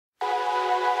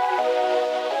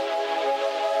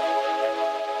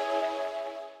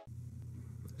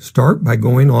Start by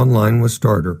going online with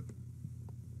Starter.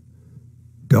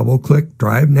 Double-click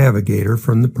Drive Navigator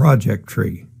from the project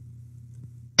tree.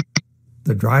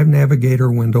 The Drive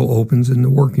Navigator window opens in the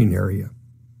working area.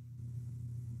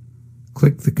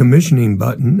 Click the Commissioning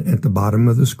button at the bottom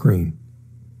of the screen.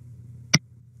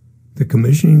 The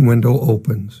commissioning window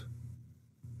opens.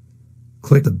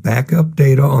 Click the Backup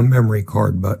Data on Memory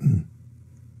Card button.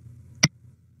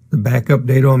 The Backup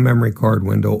Data on Memory Card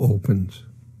window opens.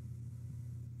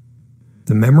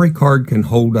 The memory card can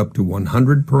hold up to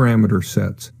 100 parameter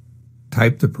sets.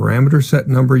 Type the parameter set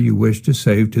number you wish to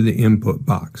save to the input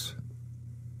box.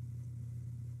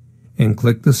 And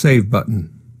click the Save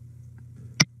button.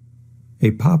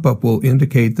 A pop-up will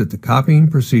indicate that the copying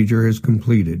procedure is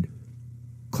completed.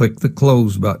 Click the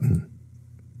Close button.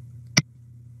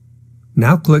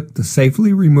 Now click the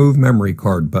Safely Remove Memory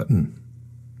Card button.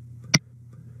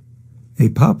 A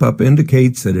pop-up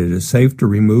indicates that it is safe to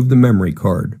remove the memory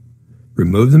card.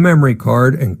 Remove the memory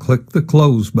card and click the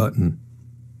Close button.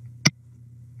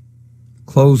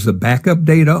 Close the Backup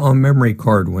Data on Memory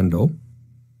Card window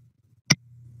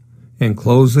and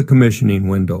close the Commissioning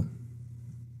window.